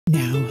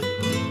Now,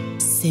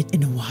 sit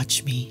and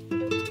watch me.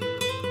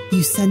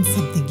 You sense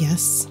something,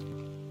 yes?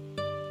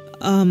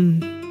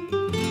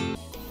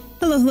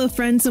 Hello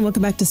friends, and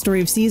welcome back to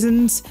Story of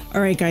Seasons.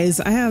 Alright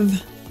guys, I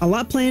have a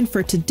lot planned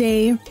for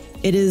today.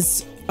 It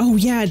is, oh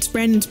yeah, it's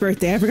Brandon's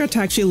birthday. I forgot to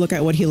actually look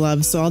at what he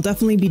loves, so I'll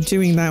definitely be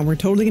doing that. We're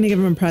totally gonna give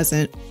him a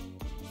present.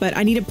 But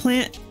I need to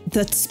plant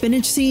the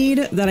spinach seed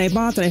that I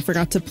bought that I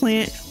forgot to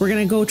plant. We're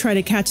gonna go try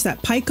to catch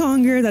that pike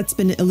conger that's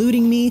been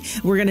eluding me.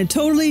 We're gonna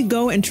totally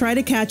go and try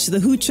to catch the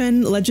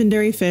Huchen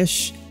legendary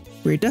fish.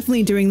 We're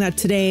definitely doing that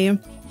today.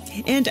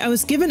 And I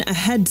was given a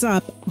heads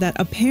up that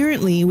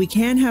apparently we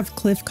can have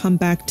Cliff come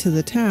back to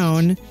the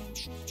town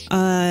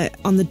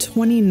on the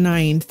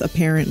 29th,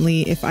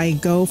 apparently. If I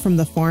go from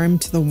the farm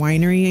to the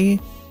winery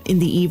in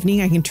the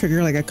evening, I can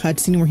trigger like a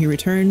cutscene where he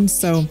returns.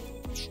 So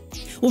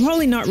we'll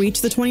probably not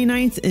reach the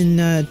 29th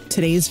in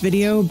today's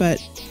video,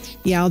 but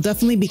yeah, I'll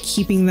definitely be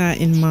keeping that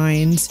in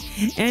mind.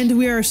 And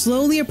we are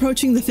slowly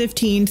approaching the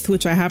 15th,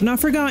 which I have not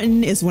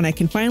forgotten is when I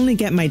can finally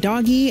get my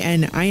doggy,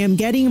 and I am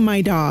getting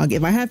my dog.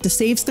 If I have to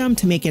save some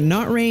to make it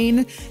not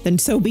rain, then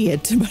so be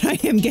it, but I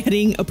am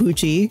getting a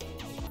Poochie.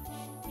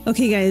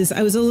 Okay guys,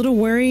 I was a little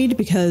worried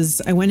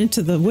because I went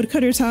into the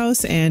woodcutter's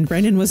house and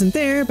Brendan wasn't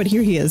there, but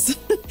here he is.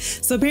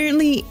 So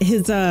apparently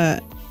his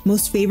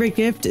most favorite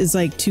gift is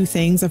like two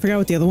things. I forgot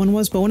what the other one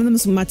was, but one of them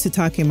is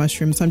matsutake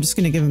mushroom, so I'm just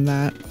gonna give him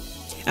that.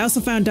 I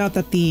also found out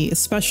that the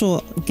special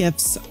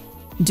gifts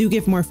do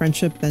give more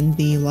friendship than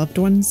the loved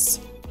ones.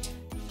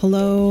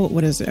 Hello,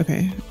 what is it?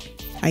 Okay,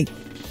 I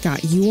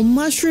got you a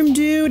mushroom,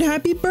 dude.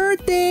 Happy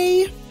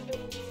birthday!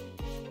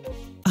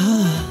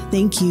 Ah,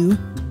 thank you.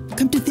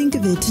 Come to think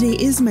of it, today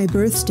is my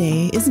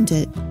birthday, isn't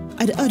it?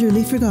 I'd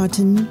utterly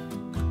forgotten.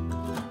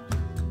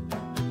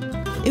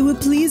 It would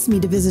please me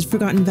to visit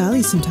Forgotten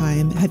Valley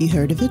sometime. Have you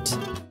heard of it?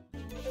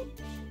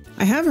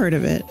 I have heard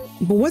of it,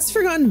 but what's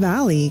Forgotten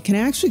Valley? Can I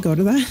actually go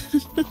to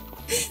that?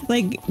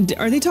 Like,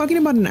 are they talking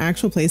about an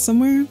actual place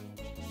somewhere?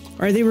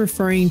 Or are they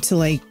referring to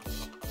like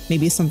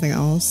maybe something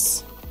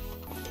else?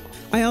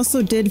 I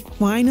also did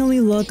finally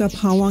look up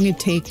how long it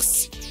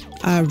takes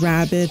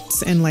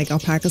rabbits and like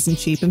alpacas and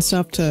sheep and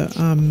stuff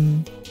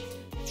to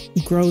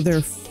grow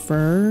their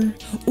fur.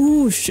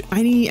 Ooh,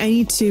 I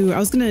need to, I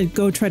was gonna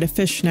go try to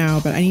fish now,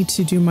 but I need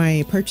to do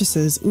my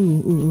purchases.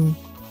 Ooh.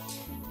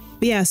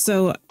 But yeah,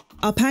 so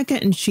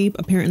alpaca and sheep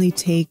apparently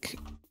take,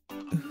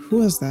 who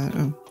was that?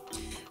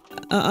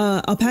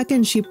 Oh, alpaca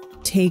and sheep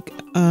take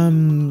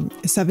 7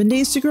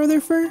 days to grow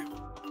their fur.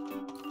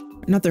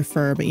 Not their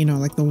fur, but you know,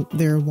 like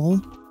their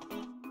wool.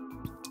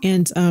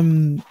 And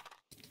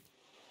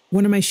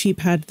one of my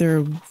sheep had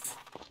their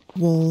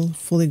wool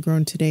fully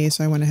grown today,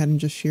 so I went ahead and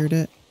just sheared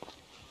it.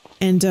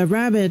 And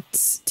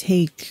rabbits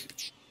take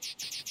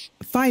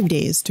 5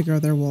 days to grow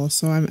their wool,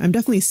 so I'm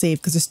definitely safe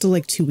because there's still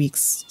like 2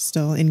 weeks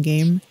still in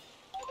game.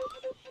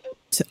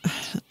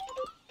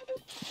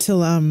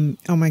 Till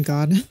oh my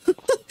god.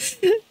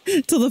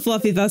 Till the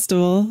Fluffy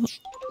Festival.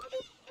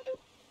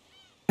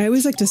 I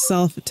always like to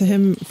sell to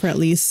him for at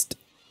least,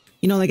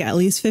 you know, like at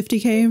least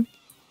 50k.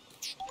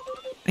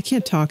 I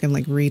can't talk and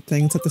like read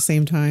things at the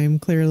same time,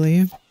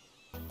 clearly.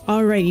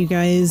 Alright you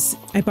guys,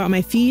 I bought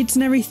my feeds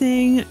and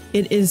everything.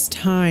 It is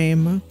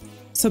time.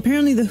 So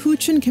apparently the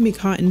Huchen can be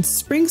caught in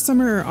spring,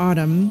 summer, or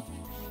autumn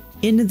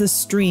in the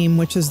stream,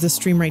 which is this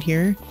stream right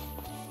here.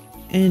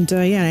 And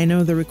yeah, I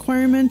know the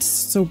requirements,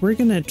 so we're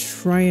gonna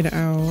try it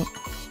out.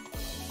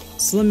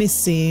 So let me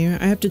see.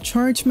 I have to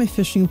charge my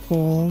fishing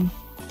pole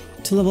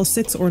to level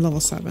 6 or level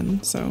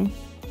 7, so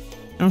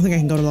I don't think I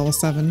can go to level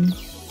 7.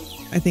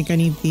 I think I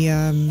need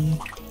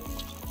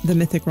the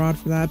mythic rod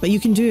for that, but you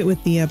can do it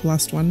with the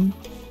blessed one.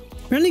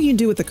 Apparently you can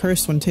do it with the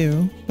cursed one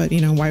too, but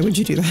you know, why would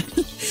you do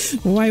that?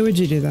 Why would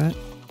you do that?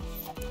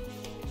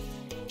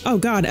 Oh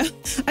god,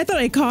 I thought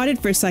I caught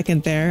it for a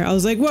second there. I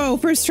was like, whoa,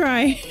 first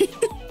try.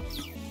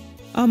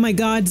 Oh my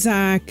god,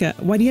 Zach,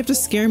 why do you have to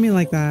scare me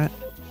like that?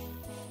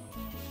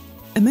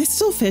 Am I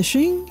still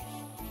fishing?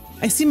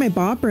 I see my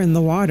bobber in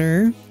the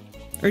water.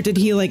 Or did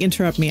he like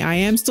interrupt me? I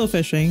am still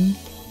fishing.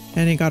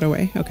 And it got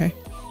away. Okay.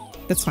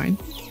 That's fine.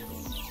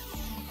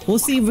 We'll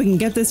see if we can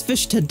get this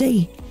fish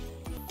today.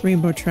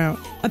 Rainbow trout.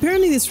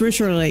 Apparently these fish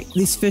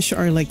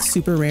are like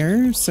super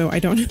rare, so I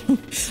don't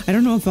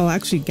know if I'll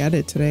actually get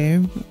it today.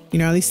 You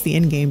know, at least the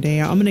in-game day.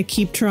 I'm gonna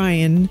keep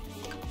trying.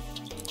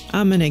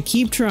 I'm gonna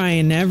keep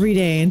trying every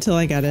day until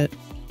I get it.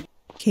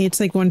 Okay, it's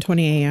like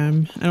 1:20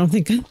 a.m. I don't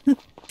think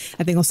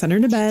I think I'll send her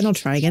to bed. I'll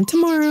try again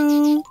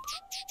tomorrow.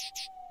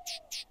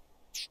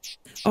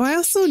 Oh, I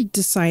also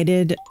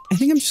decided I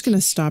think I'm just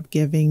gonna stop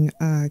giving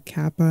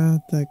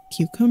Kappa the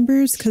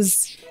cucumbers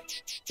because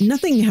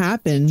nothing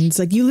happens.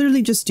 Like you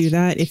literally just do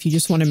that if you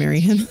just want to marry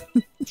him.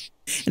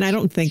 And I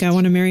don't think I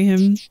want to marry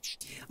him.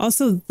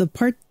 Also, the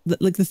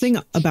thing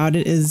about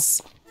it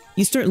is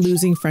you start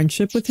losing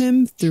friendship with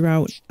him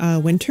throughout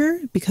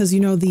winter because, you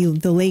know,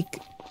 the lake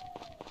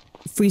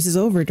freezes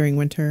over during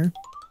winter.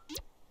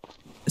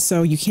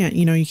 So you can't,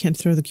 you know, you can't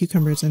throw the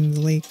cucumbers in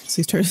the lake. So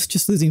you start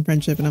just losing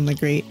friendship and I'm like,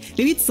 great.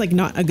 Maybe it's like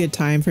not a good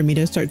time for me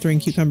to start throwing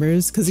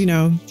cucumbers because, you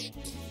know,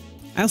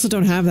 I also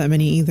don't have that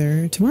many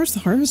either. Tomorrow's the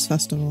Harvest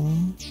Festival.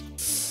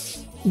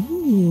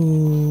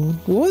 Ooh,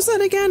 what was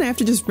that again? I have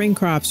to just bring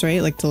crops,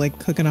 right? Like to like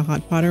cook in a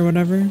hot pot or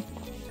whatever.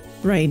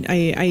 Right.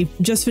 I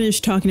just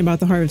finished talking about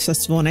the Harvest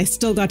Festival and I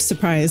still got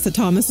surprised that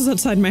Thomas was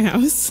outside my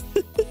house.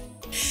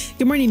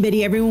 Good morning,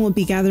 Biddy. Everyone will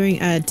be gathering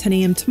at 10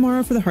 a.m.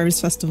 tomorrow for the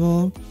Harvest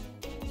Festival.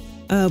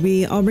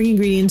 We all bring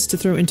ingredients to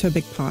throw into a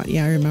big pot.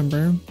 Yeah, I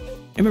remember.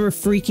 I remember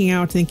freaking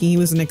out thinking he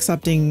wasn't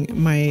accepting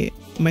my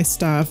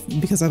stuff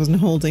because I wasn't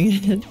holding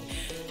it.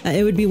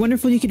 It would be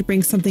wonderful if you could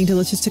bring something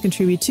delicious to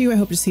contribute to. I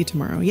hope to see you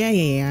tomorrow.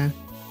 Yeah.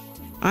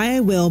 I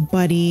will,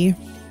 buddy.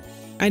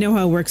 I know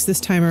how it works this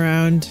time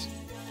around.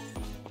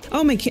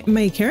 Oh, my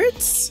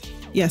carrots?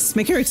 Yes,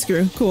 my carrots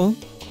grew. Cool.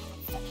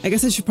 I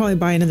guess I should probably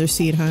buy another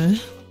seed, huh?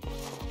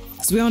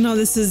 Because we all know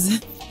this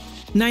is...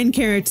 9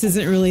 carrots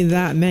isn't really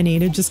that many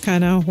to just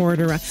kind of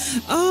hoard around.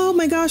 Oh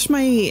my gosh,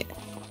 Wait,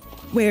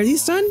 are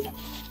these done?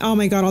 Oh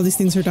my god, all these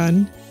things are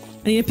done.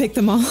 I need to pick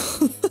them all.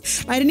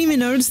 I didn't even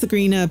notice the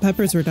green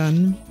peppers were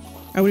done.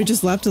 I would have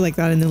just left it like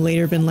that and then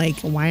later been like,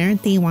 why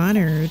aren't they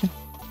watered?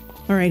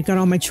 All right, got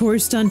all my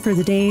chores done for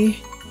the day.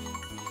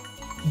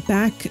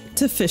 Back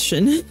to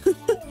fishing.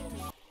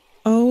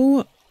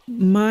 Oh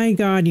my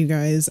god, you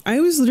guys. I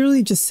was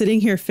literally just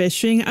sitting here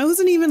fishing. I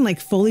wasn't even like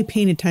fully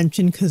paying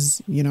attention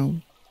because, you know,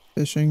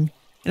 fishing.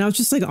 And I was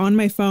just like on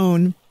my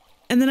phone.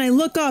 And then I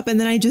look up and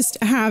then I just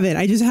have it.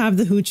 I just have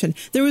the hoochin.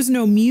 There was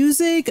no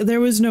music. There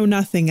was no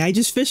nothing. I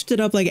just fished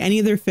it up like any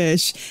other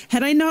fish.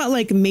 Had I not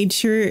like made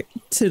sure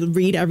to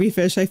read every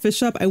fish I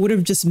fish up, I would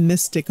have just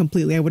missed it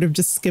completely. I would have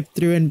just skipped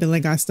through and been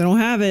like, I still don't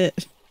have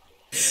it.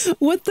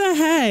 What the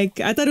heck?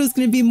 I thought it was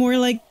going to be more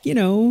like, you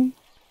know,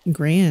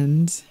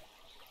 grand.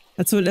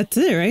 That's it,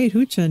 right?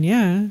 Hoochin,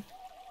 yeah.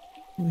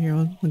 Here,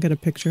 I'll get a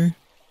picture.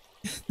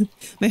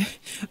 All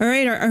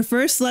right, our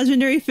first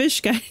legendary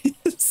fish, guys.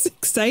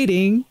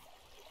 Exciting.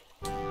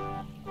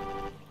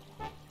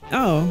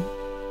 Oh,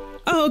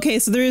 okay.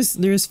 So there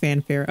is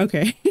fanfare.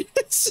 Okay,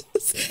 it's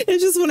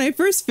just when I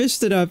first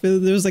fished it up,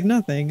 there was like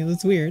nothing. It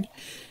was weird.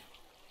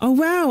 Oh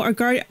wow,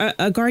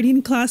 a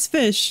guardian class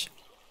fish.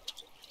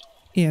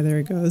 Yeah, there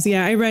it goes.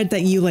 Yeah, I read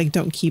that you like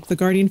don't keep the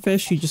guardian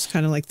fish. You just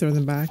kind of like throw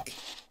them back.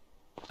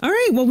 All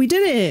right, well we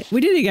did it. We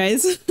did it,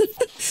 guys.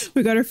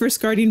 We got our first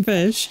guardian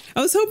fish.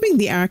 I was hoping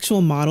the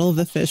actual model of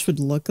the fish would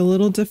look a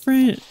little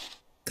different.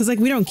 Because, like,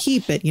 we don't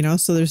keep it, you know,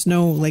 so there's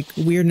no, like,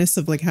 weirdness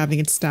of, like, having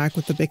it stacked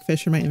with the big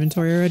fish in my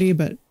inventory already,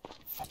 but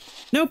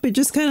nope, it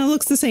just kind of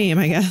looks the same,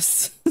 I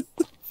guess.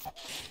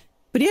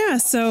 But yeah,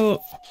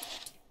 so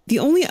the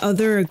only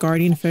other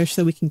guardian fish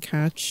that we can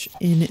catch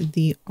in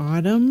the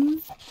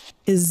autumn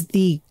is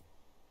the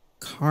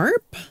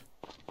carp?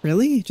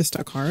 Really? Just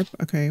a carp?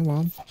 Okay,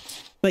 well,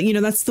 but, you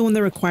know, that's the one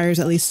that requires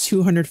at least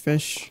 200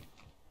 fish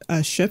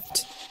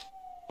shipped.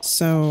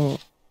 So...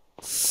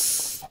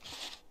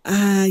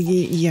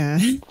 yeah.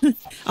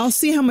 I'll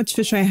see how much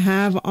fish I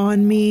have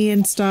on me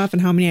and stuff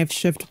and how many I've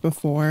shipped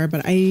before,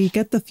 but I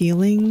get the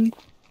feeling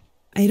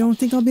I don't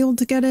think I'll be able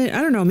to get it.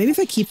 I don't know. Maybe if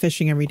I keep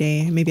fishing every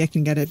day, maybe I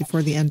can get it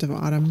before the end of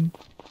autumn.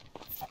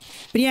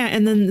 But yeah,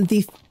 and then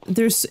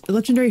there's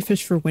legendary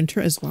fish for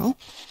winter as well.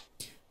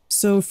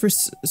 So for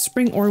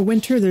spring or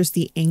winter, there's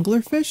the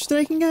anglerfish that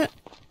I can get.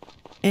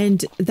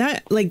 And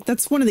that, like,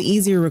 that's one of the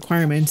easier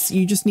requirements.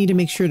 You just need to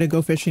make sure to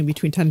go fishing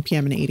between 10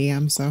 p.m. and 8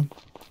 a.m. So...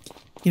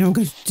 you know,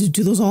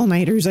 do those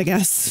all-nighters, I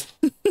guess.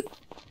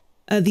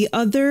 The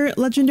other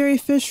legendary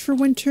fish for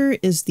winter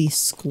is the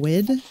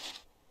squid.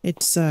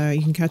 It's,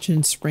 you can catch it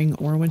in spring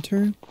or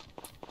winter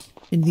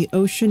in the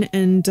ocean.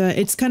 And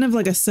it's kind of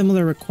like a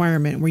similar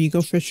requirement where you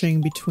go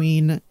fishing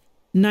between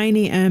 9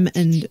 a.m.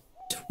 and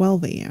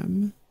 12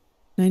 a.m.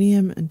 9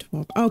 a.m. and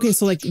 12. Oh, okay,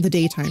 so like the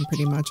daytime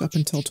pretty much up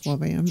until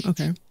 12 a.m.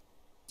 Okay.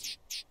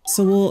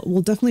 So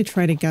we'll definitely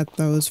try to get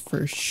those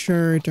for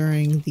sure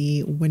during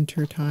the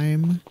winter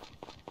time.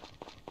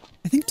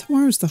 I think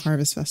tomorrow's the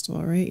Harvest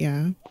Festival, right?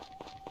 Yeah.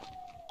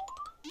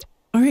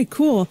 All right,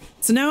 cool.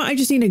 So now I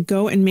just need to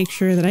go and make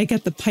sure that I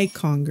get the pike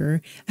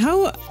conger.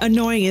 How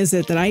annoying is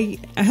it that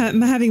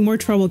I'm having more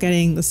trouble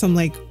getting some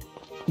like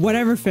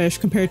whatever fish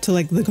compared to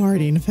like the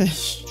guardian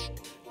fish?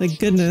 Like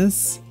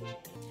goodness.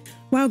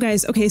 Wow,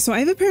 guys. Okay, so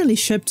I've apparently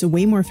shipped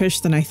way more fish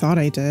than I thought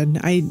I did.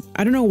 I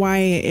don't know why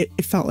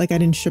it felt like I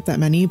didn't ship that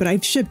many, but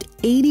I've shipped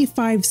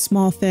 85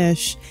 small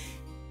fish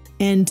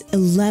and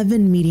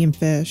 11 medium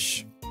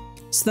fish.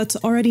 So that's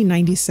already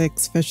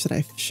 96 fish that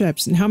I've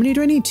shipped. And how many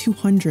do I need?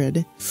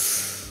 200.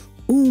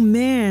 Oh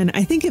man,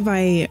 I think if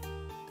I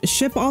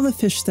ship all the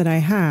fish that I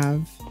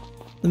have,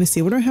 let me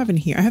see, what do I have in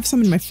here? I have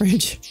some in my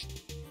fridge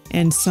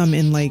and some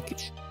in like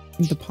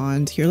the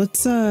pond here. Let's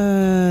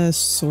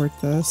sort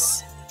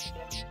this.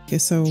 Okay,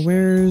 so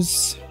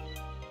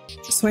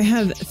so I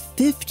have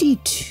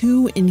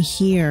 52 in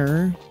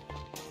here.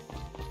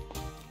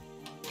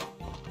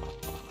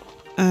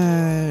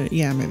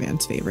 Yeah, my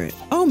Van's favorite.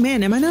 Oh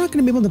man, am I not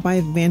going to be able to buy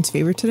Van's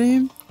favorite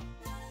today?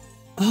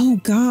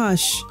 Oh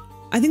gosh.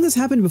 I think this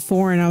happened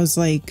before and I was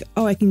like,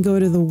 oh, I can go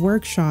to the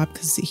workshop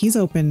because he's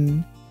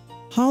open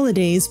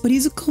holidays, but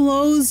he's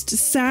closed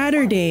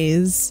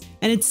Saturdays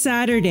and it's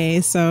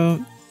Saturday. So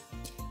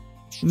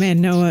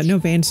Man, no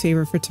Van's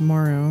favorite for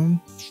tomorrow.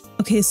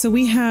 Okay, so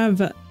we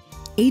have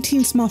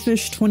 18 small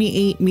fish,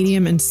 28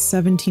 medium, and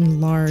 17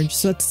 large.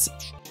 So that's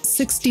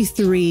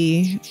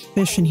 63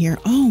 fish in here.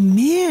 Oh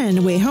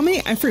man, wait, how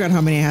many? I forgot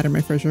how many I had in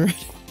my fridge already.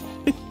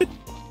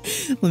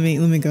 let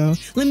me go.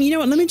 You know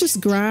what? Let me just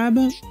grab.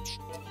 I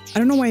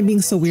don't know why I'm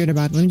being so weird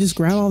about it. Let me just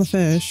grab all the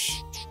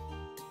fish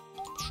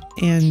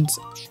and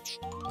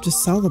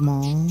just sell them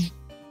all.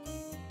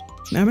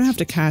 I'm gonna have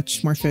to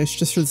catch more fish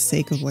just for the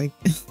sake of like,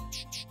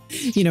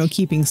 you know,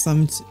 keeping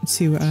some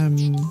to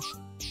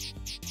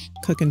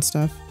cook and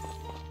stuff.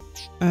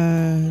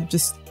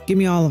 Just give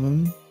me all of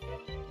them.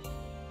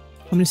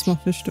 How many small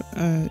fish?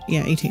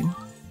 Yeah, 18.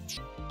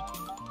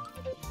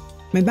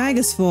 My bag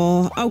is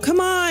full. Oh, come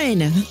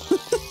on!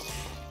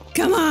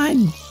 Come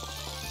on!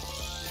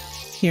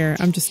 Here,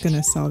 I'm just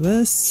gonna sell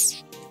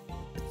this.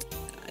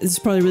 This is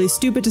probably really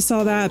stupid to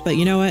sell that, but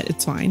you know what?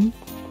 It's fine.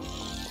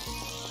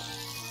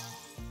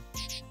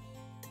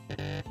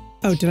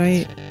 Oh, did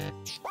I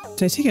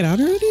take it out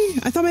already?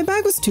 I thought my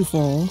bag was too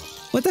full.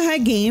 What the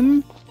heck,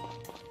 game?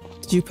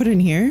 Did you put it in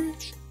here?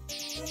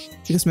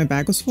 Because my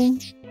bag was full?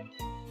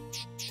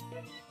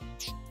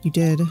 You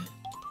did.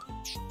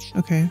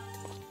 Okay.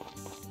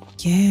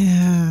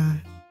 Yeah.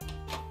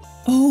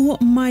 Oh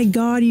my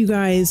god, you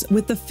guys.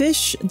 With the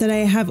fish that I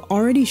have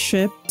already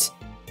shipped,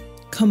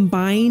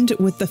 combined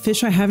with the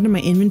fish I have in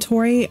my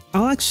inventory,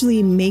 I'll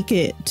actually make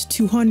it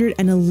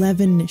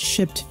 211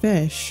 shipped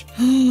fish.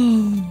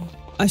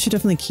 I should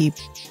definitely keep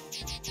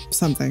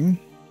something.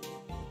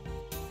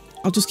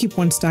 I'll just keep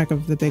one stack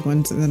of the big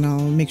ones and then I'll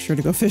make sure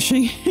to go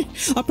fishing.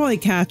 I'll probably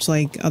catch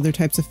like other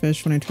types of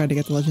fish when I try to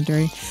get the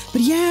legendary.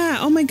 But yeah,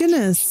 oh my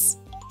goodness.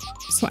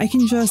 So I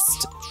can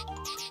just...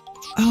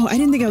 Oh, I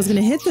didn't think I was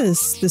gonna hit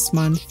this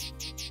month.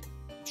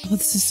 Oh,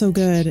 this is so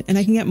good. And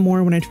I can get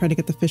more when I try to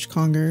get the fish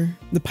conger,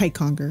 the pike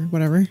conger,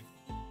 whatever.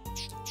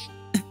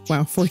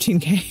 Wow,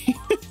 14k.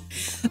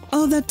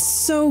 Oh, that's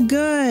so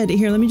good.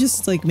 Here, let me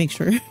just like make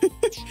sure.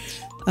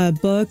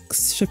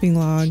 Books, shipping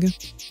log.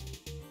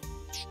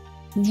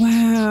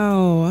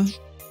 Wow.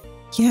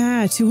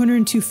 Yeah,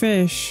 202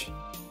 fish.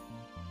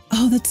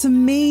 Oh, that's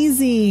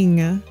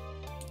amazing.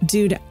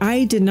 Dude,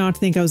 I did not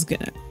think I was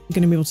gonna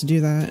be able to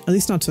do that. At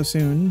least not so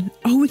soon.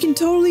 Oh, we can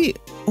totally...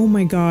 Oh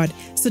my god.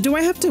 So do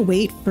I have to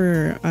wait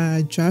for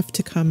Jeff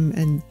to come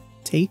and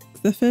take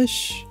the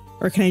fish?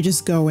 Or can I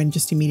just go and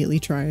just immediately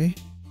try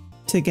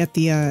to get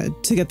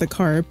the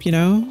carp, you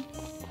know?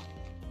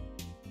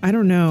 I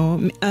don't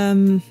know.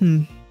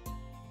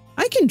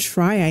 I can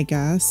try, I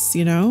guess,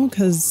 you know,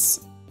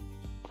 because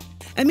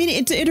I mean,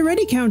 it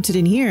already counted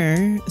in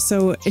here,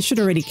 so it should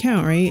already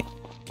count, right?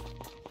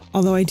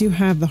 Although I do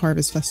have the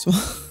Harvest Festival.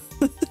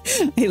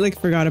 I like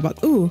forgot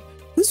about, ooh,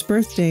 whose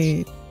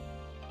birthday?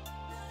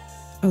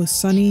 Oh,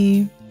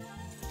 Sunny.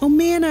 Oh,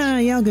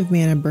 Mana. Yeah, I'll give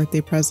Mana a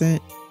birthday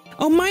present.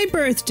 Oh, my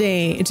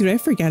birthday. Dude, I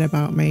forget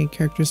about my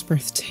character's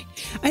birthday.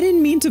 I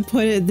didn't mean to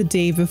put it the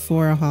day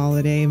before a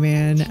holiday,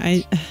 man.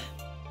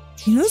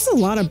 You know, there's a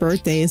lot of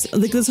birthdays.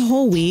 Like this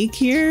whole week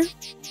here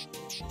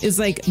is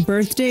like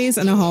birthdays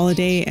and a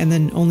holiday and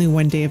then only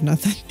one day of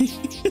nothing.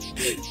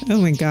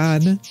 Oh my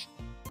god.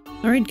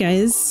 All right,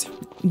 guys,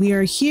 we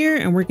are here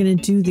and we're going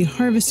to do the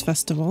Harvest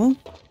Festival.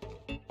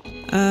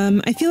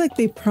 I feel like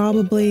they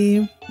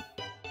probably,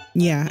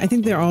 yeah, I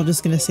think they're all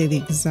just going to say the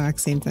exact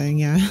same thing.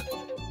 Yeah.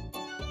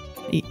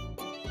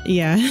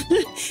 Yeah.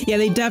 Yeah,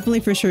 they definitely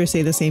for sure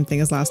say the same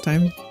thing as last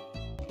time.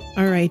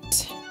 All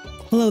right.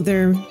 Hello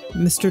there,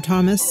 Mr.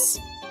 Thomas.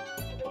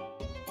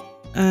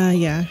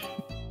 Yeah.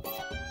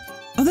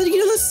 Although, you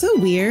know, that's so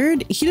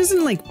weird. He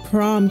doesn't like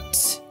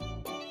prompt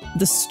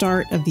the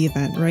start of the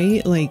event,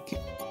 right? Like,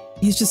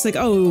 he's just like,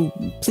 oh,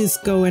 please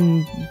go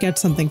and get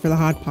something for the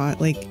hot pot.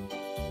 Like,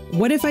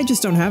 what if I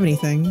just don't have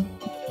anything?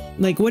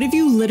 Like, what if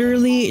you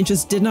literally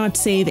just did not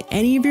save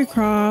any of your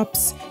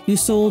crops? You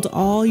sold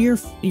all your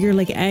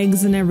like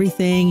eggs and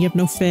everything. You have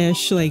no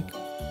fish. Like,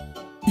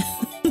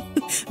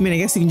 I mean, I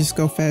guess you can just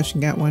go fish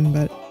and get one,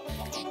 but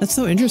that's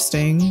so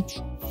interesting.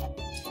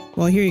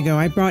 Well, here you go.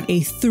 I brought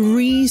a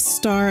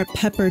 3-star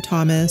pepper,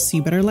 Thomas.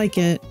 You better like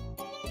it.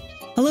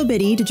 Hello,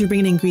 Bitty. Did you bring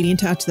an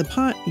ingredient to add to the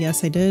pot?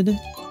 Yes, I did.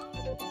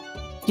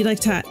 You'd like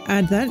to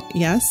add that?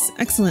 Yes.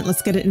 Excellent.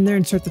 Let's get it in there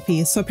and start the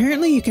feast. So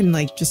apparently you can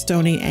like just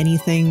donate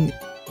anything,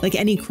 like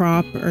any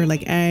crop or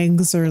like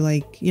eggs or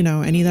like, you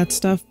know, any of that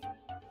stuff.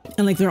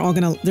 And like they're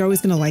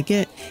always gonna like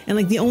it. And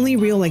like the only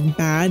real like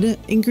bad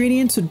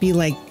ingredients would be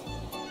like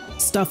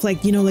stuff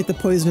like, you know, like the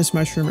poisonous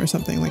mushroom or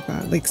something like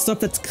that. Like stuff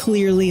that's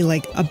clearly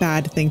like a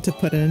bad thing to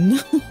put in.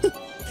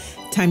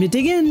 Time to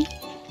dig in.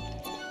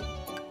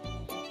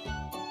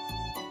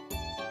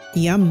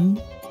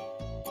 Yum.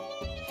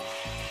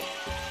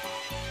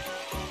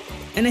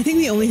 And I think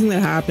the only thing that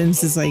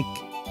happens is like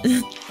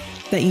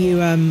that you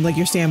like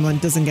your stamina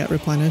doesn't get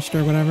replenished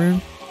or whatever.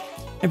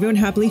 Everyone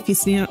happily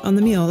feasting on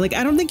the meal. Like,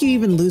 I don't think you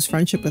even lose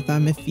friendship with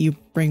them if you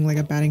bring like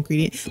a bad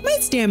ingredient. My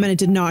stamina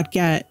did not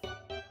get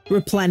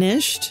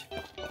replenished.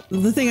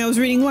 The thing I was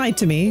reading lied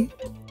to me.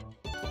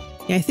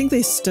 Yeah, I think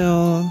they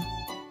still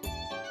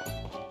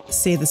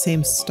say the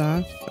same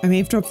stuff. I may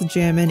have dropped the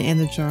jam in and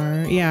the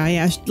jar.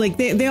 Yeah. Like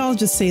they all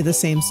just say the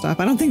same stuff.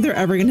 I don't think they're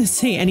ever gonna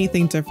say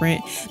anything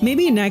different.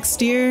 Maybe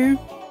next year.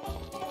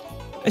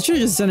 I should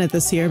have just done it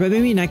this year, but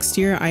maybe next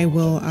year I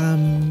will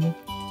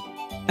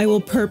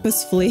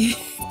purposefully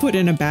put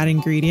in a bad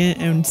ingredient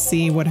and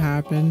see what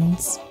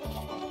happens.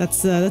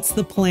 That's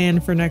the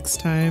plan for next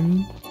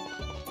time.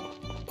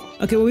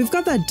 Okay, well, we've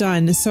got that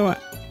done. So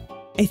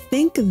I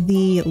think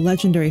the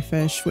legendary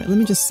fish, wait, let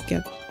me just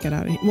get out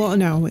of here. Well,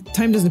 no,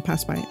 time doesn't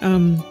pass by.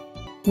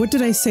 What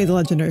did I say the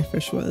legendary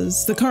fish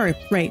was? The carp,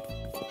 right.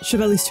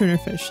 Should have at least turner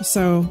fish.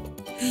 So,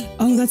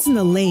 oh, that's in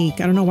the lake.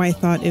 I don't know why I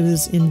thought it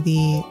was in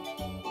the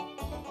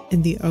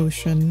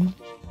ocean.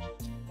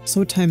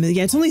 So what time is it?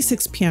 Yeah, it's only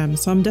 6 p.m.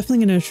 So I'm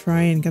definitely going to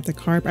try and get the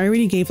carp. I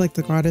already gave like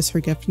the goddess her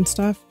gift and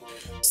stuff.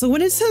 So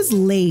when it says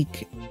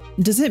lake,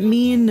 does it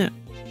mean,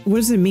 what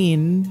does it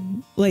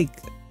mean?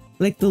 Like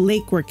the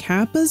lake where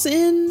Kappa's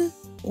in,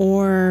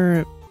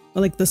 or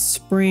like the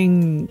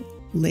spring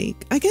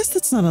lake? I guess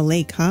that's not a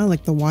lake, huh?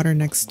 Like the water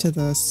next to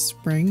the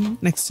spring,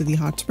 next to the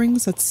hot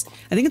springs.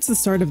 I think it's the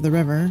start of the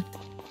river.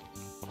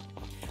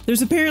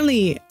 There's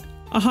apparently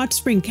a hot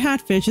spring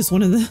catfish is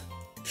one of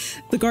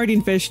the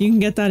guardian fish. You can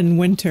get that in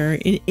winter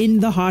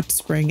in the hot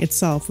spring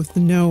itself with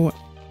no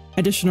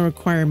additional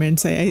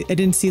requirements. I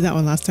didn't see that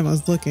one last time I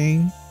was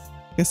looking.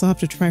 Guess I'll have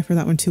to try for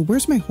that one too.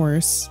 Where's my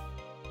horse?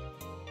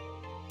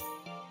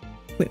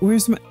 Wait,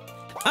 where's my...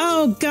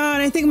 Oh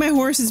God, I think my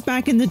horse is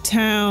back in the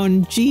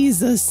town.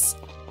 Jesus.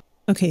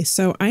 Okay,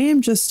 so I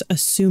am just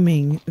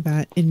assuming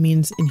that it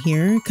means in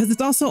here because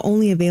it's also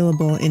only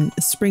available in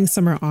spring,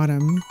 summer,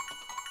 autumn.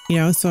 You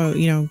know, so,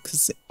 you know,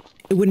 because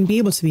it wouldn't be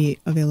able to be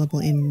available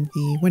in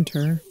the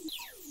winter.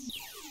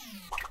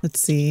 Let's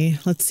see.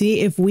 Let's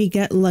see if we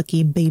get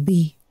lucky,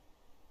 baby.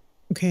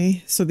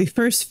 Okay, so the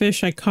first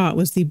fish I caught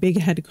was the big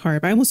head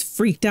carp. I almost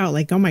freaked out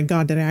like, oh my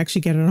God, did I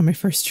actually get it on my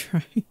first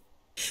try?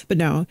 But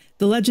no,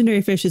 the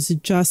legendary fish is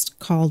just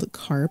called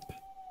carp.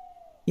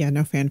 Yeah,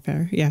 no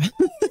fanfare. Yeah.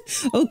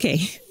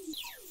 Okay.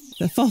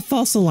 The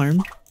false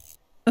alarm.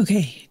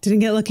 Okay, didn't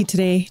get lucky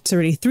today. It's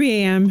already 3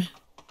 a.m.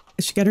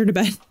 I should get her to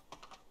bed.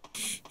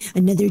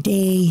 Another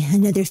day,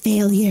 another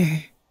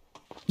failure.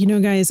 You know,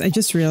 guys, I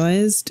just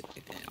realized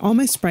all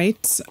my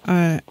sprites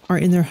are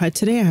in their hut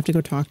today. I have to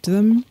go talk to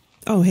them.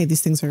 Oh, hey,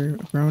 these things are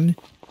grown.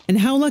 And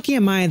how lucky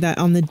am I that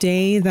on the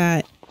day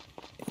that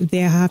they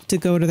have to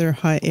go to their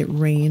hut, it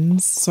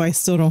rains, so I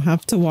still don't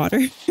have to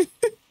water.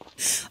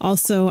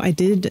 Also, I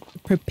did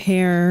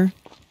prepare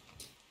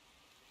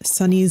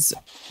Sunny's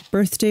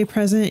birthday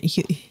present.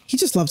 He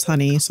just loves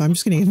honey, so I'm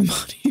just gonna give him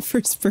honey for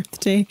his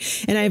birthday.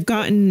 And I've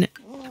gotten,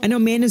 I know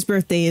Amanda's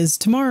birthday is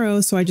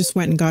tomorrow, so I just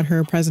went and got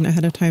her a present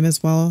ahead of time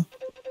as well.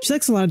 She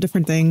likes a lot of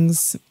different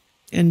things,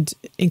 and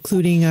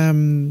including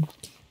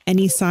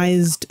any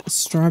sized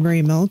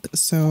strawberry milk,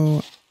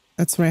 so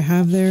that's what I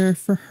have there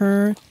for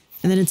her.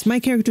 And then it's my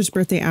character's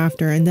birthday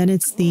after, and then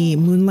it's the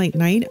Moonlight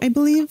Night, I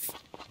believe.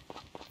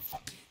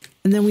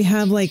 And then we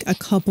have like a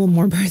couple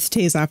more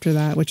birthdays after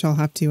that, which I'll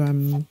have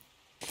to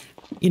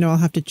you know, I'll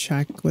have to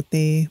check what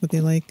they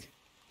like.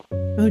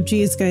 Oh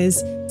geez, guys.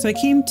 So I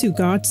came to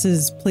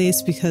Gotz's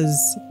place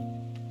because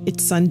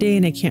it's Sunday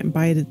and I can't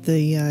buy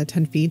the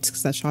 10 feet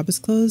because that shop is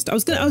closed. I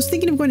was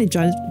thinking of going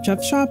to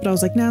Jeff's shop, but I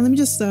was like, nah, let me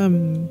just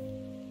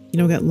you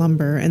know, get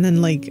lumber. And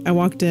then like I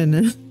walked in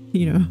and,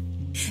 you know,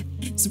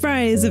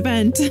 surprise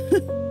event.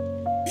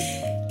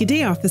 Good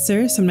day,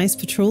 officer. Some nice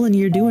patrolling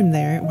you're doing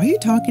there. Why are you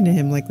talking to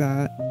him like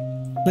that?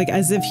 Like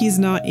as if he's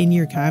not in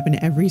your cabin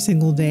every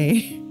single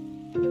day.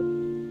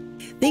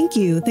 Thank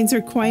you. Things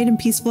are quiet and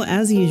peaceful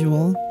as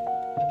usual.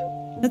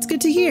 That's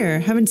good to hear.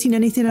 Haven't seen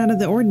anything out of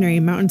the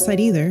ordinary mountainside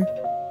either.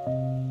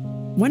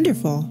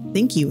 Wonderful.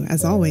 Thank you,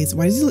 as always.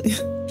 Why does he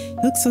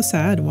look so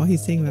sad while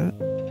he's saying that?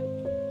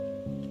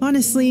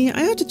 Honestly,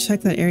 I ought to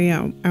check that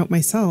area out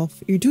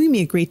myself. You're doing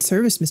me a great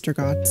service, Mr.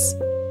 Gotts.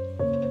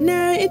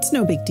 Nah, it's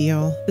no big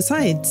deal.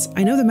 Besides,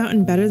 I know the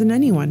mountain better than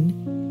anyone.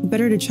 Who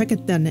better to check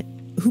it than,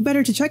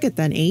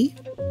 eh?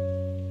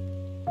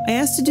 I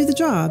asked to do the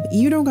job.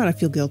 You don't gotta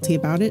feel guilty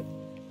about it.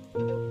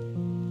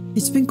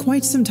 It's been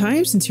quite some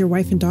time since your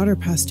wife and daughter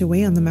passed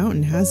away on the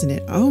mountain, hasn't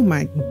it? Oh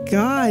my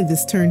God,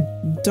 this turned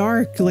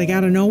dark like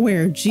out of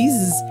nowhere.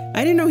 Jesus,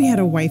 I didn't know he had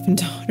a wife and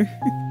daughter.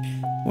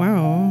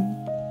 Wow.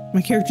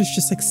 My character's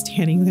just like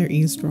standing there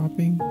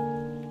eavesdropping.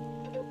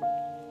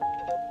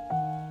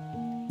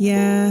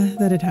 Yeah,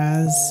 that it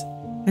has.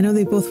 I know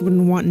they both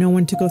wouldn't want no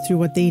one to go through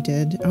what they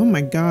did. Oh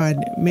my God,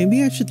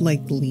 maybe I should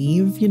like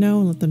leave, you know,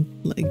 let them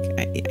like,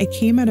 I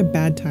came at a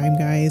bad time,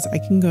 guys. I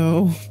can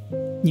go.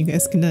 You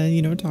guys can,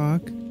 you know,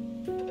 talk.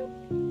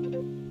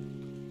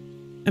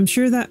 I'm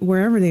sure that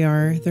wherever they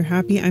are, they're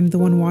happy I'm the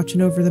one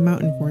watching over the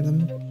mountain for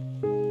them.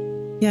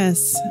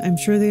 Yes, I'm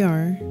sure they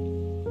are.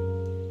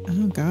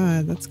 Oh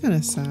God, that's kind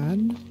of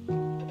sad.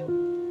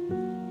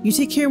 You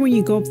take care when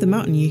you go up the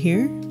mountain, you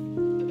hear?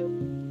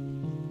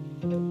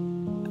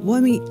 Well,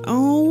 I mean,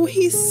 oh,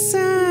 he's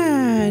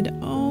sad.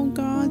 Oh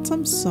God,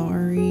 I'm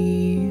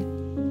sorry.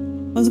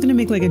 I was gonna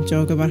make like a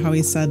joke about how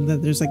he said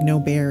that there's like no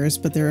bears,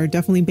 but there are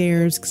definitely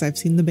bears because I've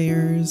seen the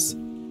bears.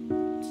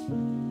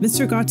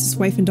 Mr. Gott's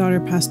wife and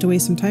daughter passed away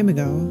some time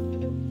ago.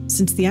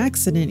 Since the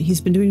accident, he's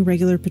been doing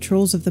regular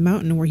patrols of the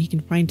mountain where he can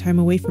find time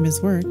away from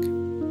his work.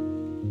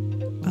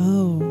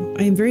 Oh,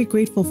 I am very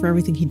grateful for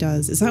everything he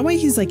does. Is that why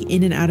he's like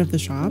in and out of the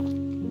shop?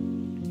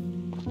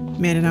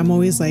 Man, and I'm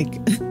always like,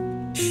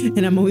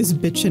 and I'm always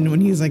bitching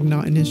when he's like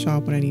not in his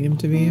shop when I need him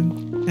to be.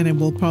 And I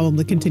will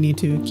probably continue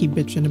to keep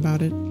bitching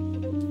about it.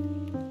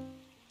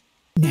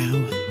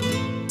 Now,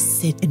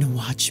 sit and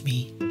watch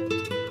me.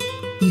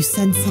 You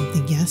said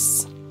something,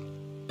 yes?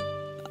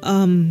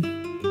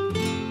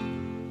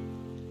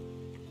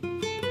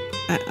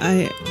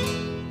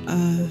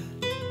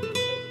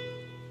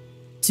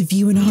 To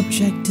view an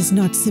object is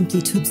not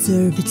simply to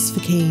observe its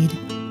facade.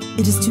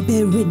 It is to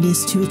bear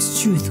witness to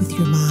its truth with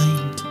your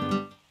mind.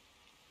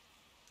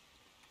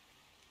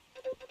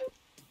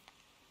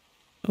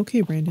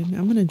 Okay, Brandon,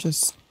 I'm gonna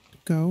just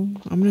go.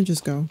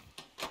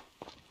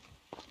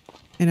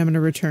 And I'm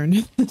gonna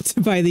return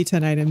to buy the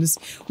 10 items.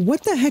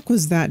 What the heck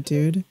was that,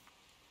 dude?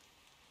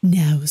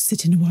 Now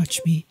sit and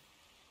watch me.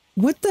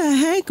 What the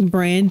heck,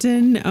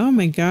 Brandon? Oh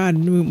my god,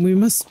 we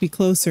must be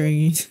closer.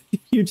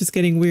 You're just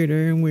getting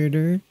weirder and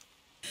weirder.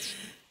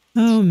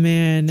 Oh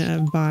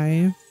man,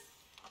 bye.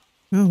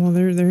 Oh, well,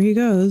 there he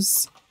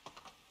goes.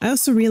 I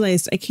also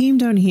realized I came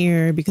down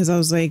here because I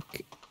was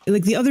like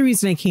the other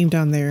reason I came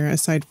down there,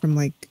 aside from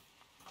like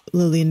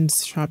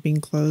Lillian's shop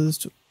being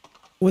closed,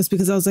 was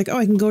because I was like, oh,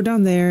 I can go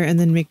down there and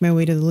then make my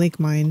way to the lake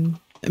mine.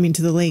 I mean,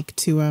 to the lake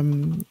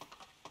to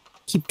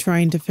keep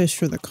trying to fish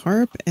for the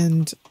carp,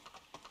 and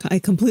I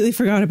completely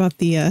forgot about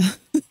the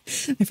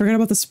I forgot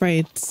about the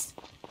sprites.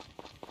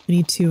 I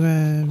need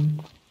to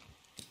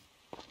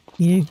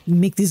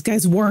make these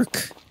guys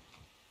work.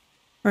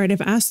 All right,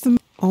 I've asked them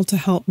all to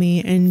help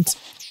me, and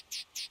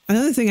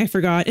another thing I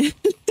forgot,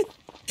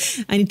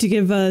 I need to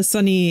give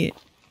Sunny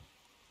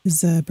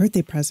his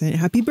birthday present.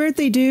 Happy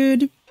birthday,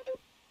 dude!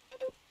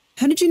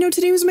 How did you know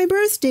today was my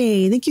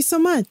birthday? Thank you so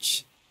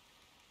much.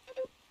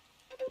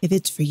 If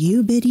it's for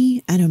you,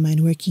 Bitty, I don't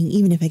mind working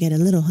even if I get a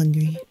little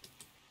hungry.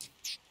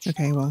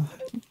 Okay, well,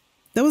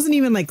 that wasn't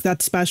even like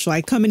that special.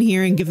 I come in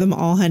here and give them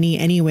all honey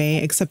anyway,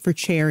 except for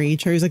Cherry.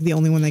 Cherry's like the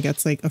only one that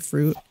gets like a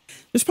fruit.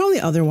 There's probably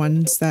other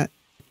ones that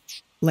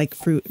like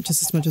fruit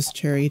just as much as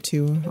Cherry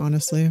too,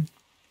 honestly.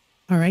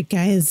 All right,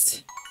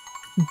 guys,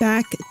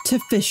 back to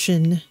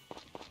fishing.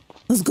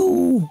 Let's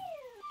go.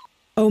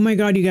 Oh my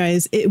god, you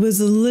guys, it was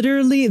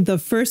literally the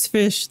first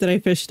fish that I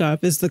fished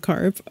up is the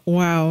carp.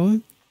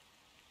 Wow.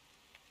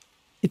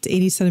 It's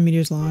 80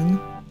 centimeters long.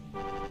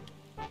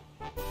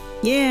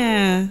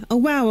 Yeah. Oh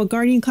wow, a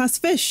guardian class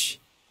fish.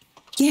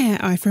 Yeah,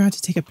 oh, I forgot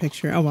to take a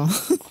picture. Oh well.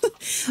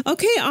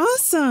 Okay,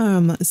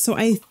 awesome. So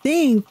I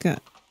think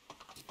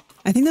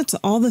that's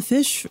all the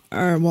fish,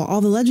 or well,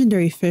 all the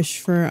legendary fish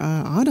for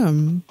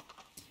autumn.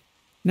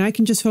 Now I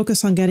can just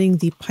focus on getting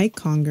the pike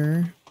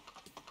conger.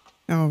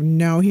 Oh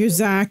no, here's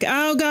Zach.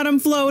 Oh god, I'm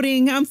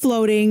floating. I'm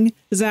floating.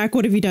 Zach,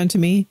 what have you done to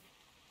me?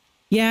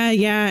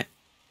 Yeah.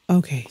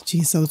 Okay,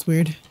 geez, that was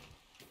weird.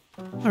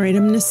 All right,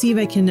 I'm gonna see if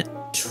I can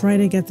try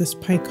to get this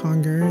pike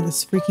conger,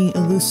 this freaking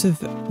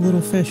elusive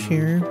little fish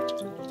here.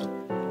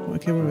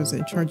 Okay, what was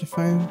it? Charge of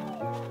 5.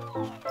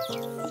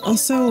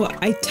 Also,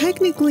 I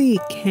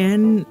technically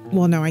can,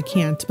 well, no, I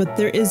can't, but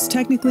there is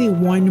technically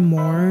one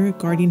more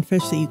guardian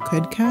fish that you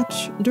could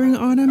catch during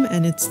autumn,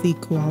 and it's the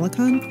koala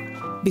conch,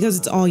 because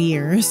it's all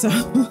year, so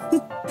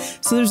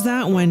so there's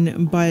that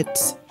one,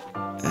 but,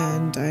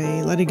 and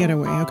I let it get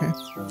away, okay.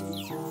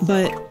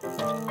 But,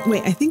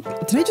 wait, I think,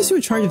 did I just do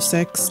a charge of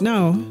 6?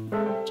 No.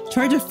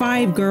 Charge of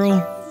 5, girl.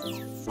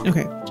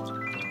 Okay.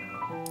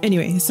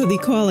 Anyway, so the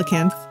koala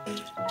conch,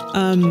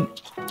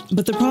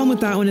 but the problem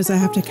with that one is I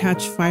have to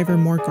catch 5 or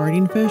more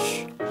guardian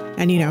fish.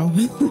 And you know,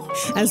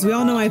 as we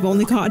all know, I've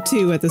only caught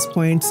 2 at this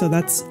point, so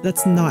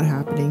that's not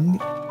happening.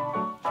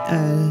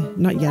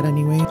 Not yet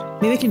anyway.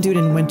 Maybe I can do it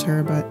in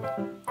winter, but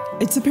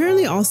it's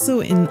apparently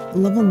also in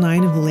level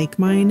 9 of the lake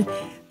mine.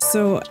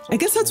 So I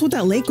guess that's what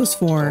that lake was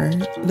for.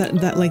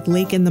 That like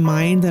lake in the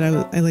mine that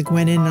I like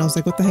went in and I was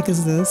like, what the heck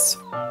is this?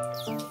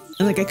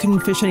 And like I couldn't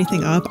fish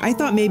anything up. I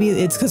thought maybe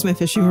it's because my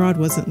fishing rod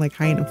wasn't like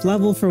high enough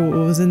level for what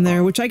was in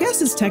there, which I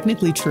guess is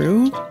technically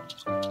true.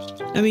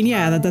 I mean,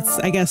 yeah, that's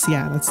I guess,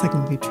 yeah, that's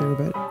technically true,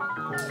 but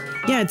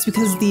yeah, it's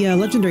because the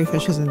legendary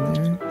fish is in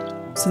there.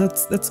 So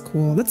that's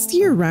cool. That's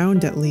year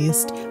round at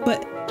least.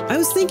 But I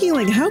was thinking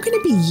like, how can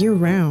it be year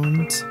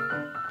round?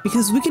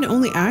 Because we can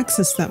only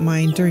access that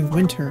mine during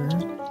winter.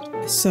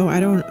 So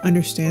I don't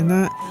understand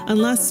that.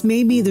 Unless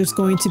maybe there's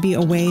going to be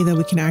a way that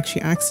we can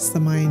actually access the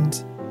mine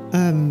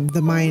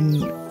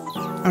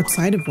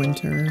outside of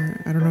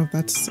winter. I don't know if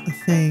that's a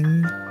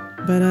thing,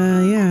 but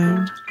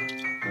yeah.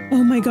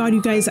 Oh my god,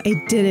 you guys, I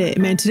did it.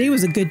 Man, today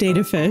was a good day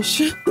to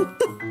fish.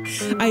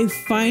 I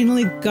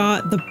finally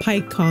got the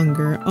pike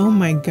conger. Oh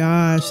my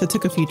gosh, that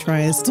took a few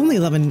tries. It's only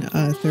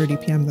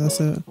 11:30 p.m. though,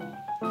 so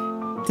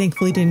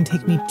thankfully didn't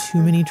take me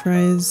too many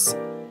tries.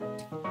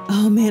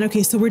 Oh man,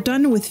 okay, so we're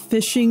done with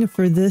fishing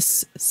for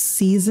this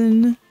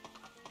season.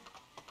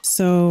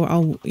 So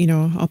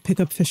I'll pick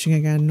up fishing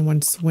again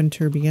once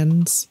winter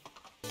begins.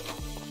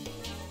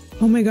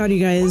 Oh my god, you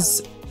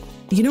guys.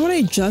 You know what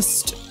I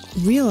just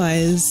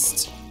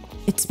realized?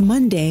 It's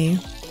Monday.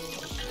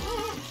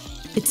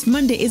 It's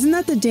Monday. Isn't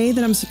that the day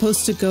that I'm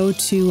supposed to go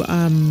to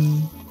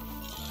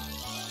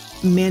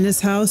Mana's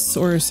house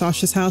or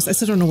Sasha's house? I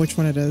still don't know which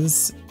one it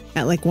is.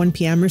 At like 1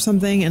 p.m. or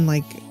something, and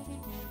like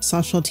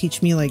Sasha will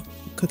teach me like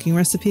cooking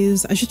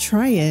recipes. I should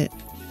try it.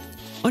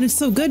 Oh, and it's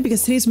so good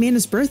because today's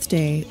Mana's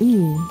birthday.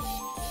 Ooh.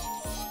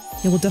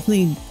 Yeah, we'll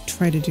definitely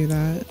try to do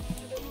that.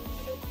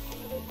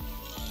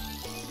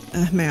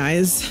 My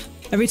eyes.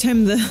 Every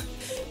time the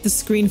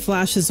screen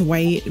flashes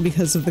white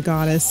because of the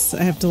goddess,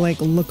 I have to like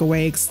look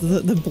away because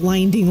the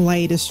blinding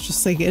light is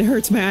just like, it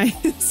hurts my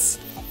eyes.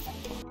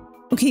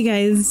 Okay,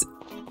 guys.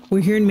 We're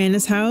here in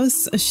Mana's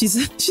house.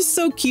 She's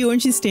so cute when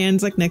she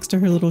stands like next to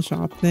her little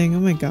shop thing. Oh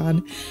my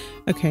god.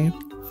 Okay.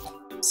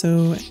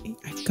 So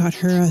I've got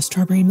her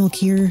strawberry milk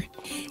here.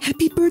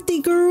 Happy birthday,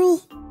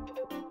 girl.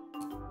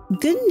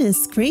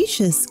 Goodness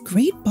gracious.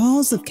 Great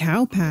balls of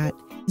cow pat.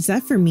 Is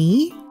that for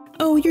me?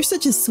 Oh, you're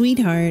such a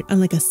sweetheart.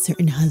 Unlike a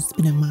certain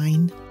husband of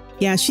mine.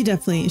 Yeah, she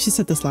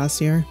said this last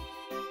year.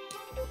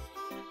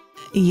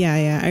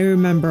 Yeah. I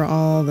remember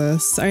all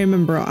this.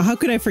 How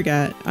could I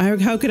forget?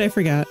 How could I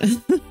forget?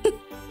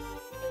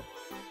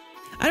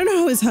 I don't know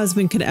how his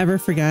husband could ever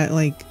forget,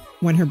 like,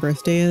 when her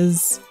birthday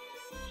is.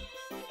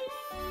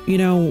 You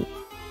know,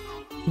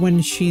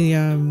 when she,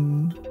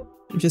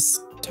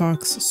 just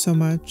talks so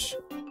much.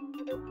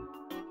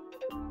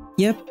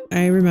 Yep,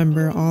 I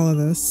remember all of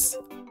this.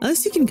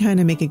 Unless you can kind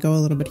of make it go a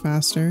little bit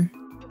faster.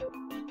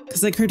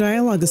 Because, like, her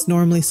dialogue is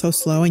normally so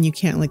slow and you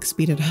can't, like,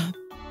 speed it up.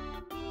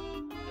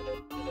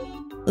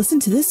 Listen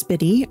to this,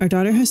 Bitty. Our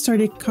daughter has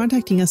started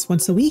contacting us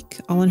once a week,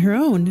 all on her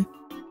own.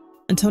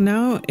 Until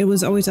now, it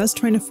was always us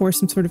trying to force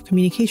some sort of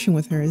communication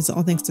with her. It's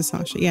all thanks to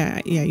Sasha.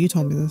 Yeah, you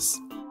told me this.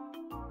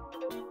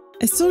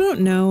 I still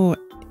don't know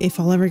if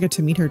I'll ever get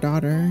to meet her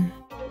daughter.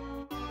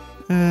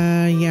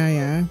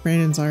 Yeah.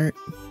 Brandon's art.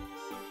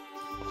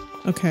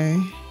 Okay.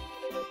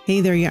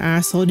 Hey there, you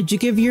asshole. Did you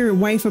give your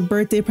wife a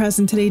birthday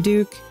present today,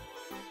 Duke?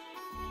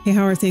 Hey,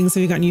 how are things?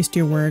 Have you gotten used to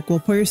your work? Well,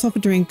 pour yourself a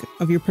drink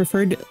of your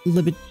preferred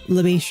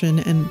libation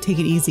and take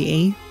it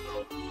easy, eh?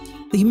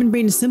 The human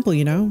brain is simple,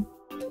 you know?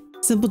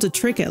 Simple to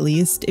trick, at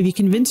least. If you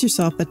convince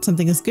yourself that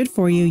something is good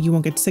for you, you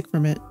won't get sick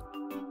from it.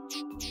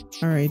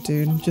 All right,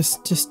 dude.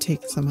 Just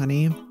take some,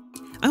 honey.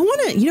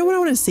 You know what I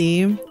want to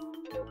see?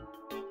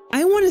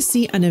 I want to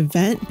see an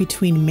event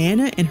between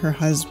Mana and her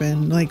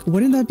husband. Like,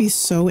 wouldn't that be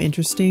so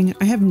interesting?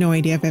 I have no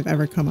idea if I've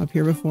ever come up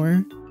here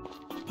before.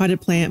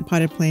 Potted plant,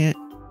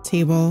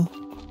 table,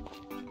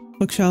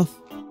 bookshelf,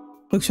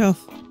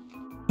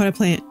 potted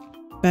plant,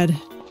 bed,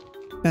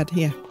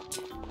 yeah.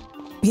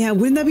 Yeah,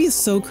 wouldn't that be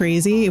so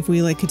crazy if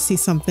we like could see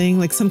something,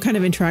 like some kind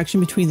of interaction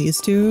between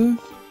these two?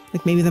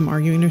 Like maybe them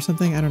arguing or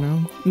something, I don't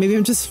know. Maybe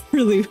I'm just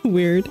really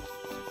weird.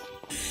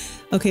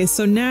 Okay,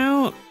 so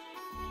now,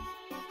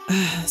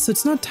 so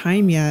it's not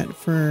time yet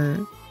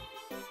for,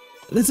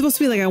 it's supposed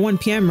to be like at 1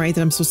 p.m, right?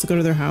 That I'm supposed to go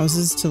to their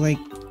houses to like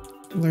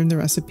learn the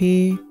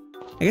recipe.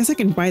 I guess I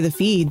can buy the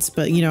feeds,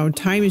 but you know,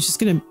 time is just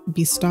gonna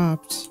be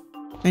stopped.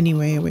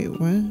 Anyway, wait,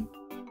 what?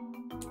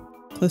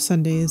 Close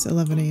Sundays,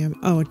 11 a.m.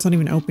 Oh, it's not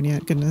even open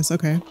yet. Goodness.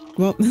 Okay.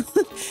 Well,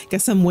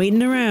 guess I'm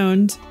waiting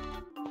around.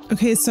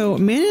 Okay, so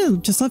Mana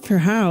just left her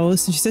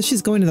house and she says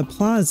she's going to the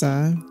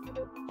plaza.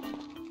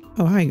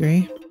 Oh, hi,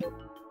 Gray.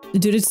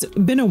 Dude, it's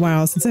been a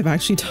while since I've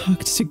actually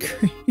talked to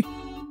Gray.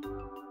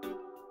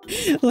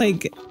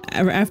 Like,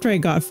 after I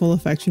got full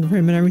affection for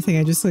him and everything,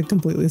 I just like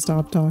completely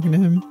stopped talking to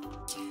him.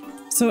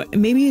 So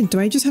maybe, do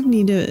I just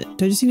need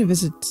to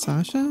visit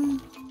Sasha?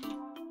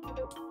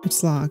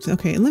 It's locked.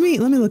 Okay, let me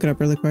look it up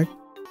really quick.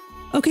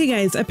 Okay,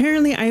 guys,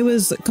 apparently I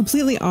was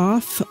completely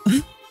off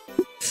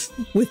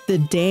with the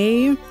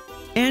day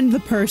and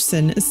the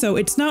person. So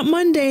it's not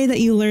Monday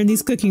that you learn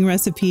these cooking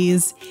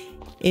recipes.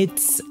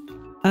 It's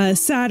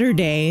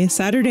Saturday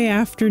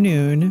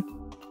afternoon.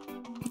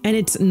 And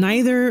it's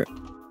neither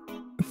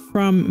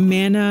from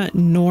Mana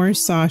nor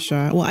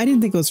Sasha. Well, I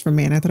didn't think it was from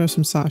Mana. I thought it was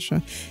from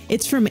Sasha.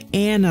 It's from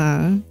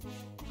Anna,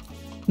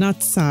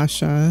 not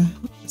Sasha.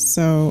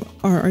 So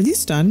are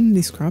these done?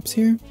 These crops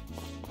here?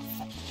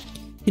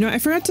 You know, I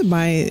forgot to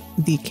buy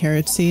the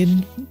carrot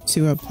seed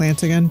to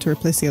plant again to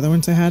replace the other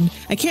ones I had.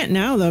 I can't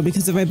now though,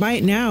 because if I buy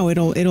it now,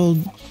 it'll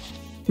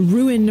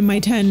ruin my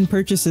 10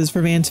 purchases for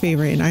Van's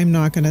favorite, and I'm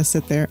not gonna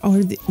sit there.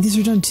 Oh, these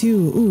are done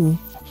too. Ooh.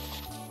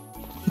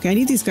 Okay, I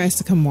need these guys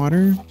to come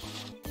water.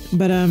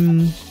 But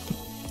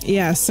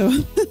yeah, so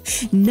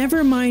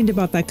never mind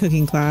about that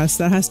cooking class.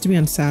 That has to be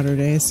on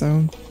Saturday,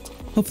 so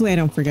hopefully I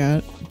don't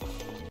forget.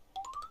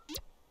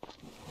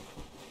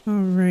 All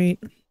right.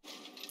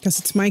 Guess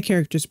it's my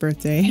character's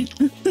birthday.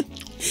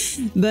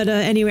 But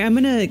anyway, I'm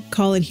gonna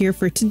call it here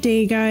for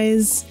today,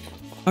 guys.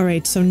 All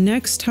right, so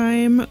next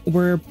time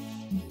we're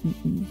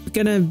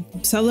gonna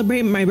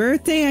celebrate my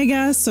birthday, I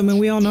guess. I mean,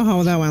 we all know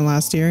how that went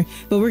last year,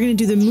 but we're gonna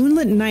do the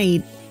Moonlit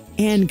Night,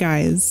 and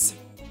guys,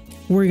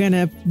 we're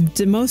gonna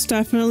most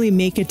definitely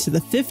make it to the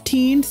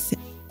 15th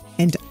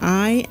and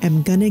I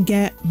am gonna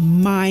get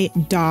my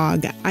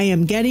dog. I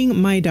am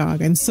getting my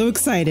dog. I'm so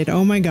excited.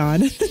 Oh my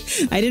God.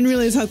 I didn't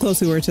realize how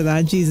close we were to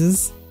that.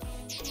 Jesus.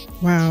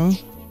 Wow.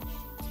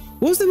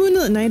 What was the moon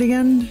at night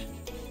again?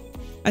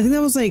 I think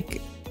that was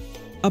like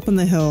up on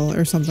the hill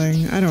or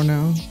something. I don't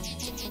know.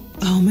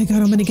 Oh my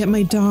God, I'm gonna get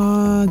my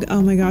dog.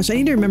 Oh my gosh, I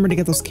need to remember to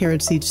get those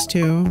carrot seeds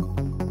too.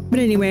 But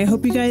anyway, I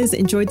hope you guys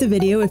enjoyed the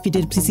video. If you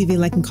did, please leave a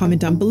like and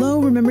comment down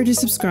below. Remember to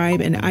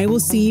subscribe, and I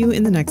will see you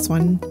in the next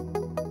one.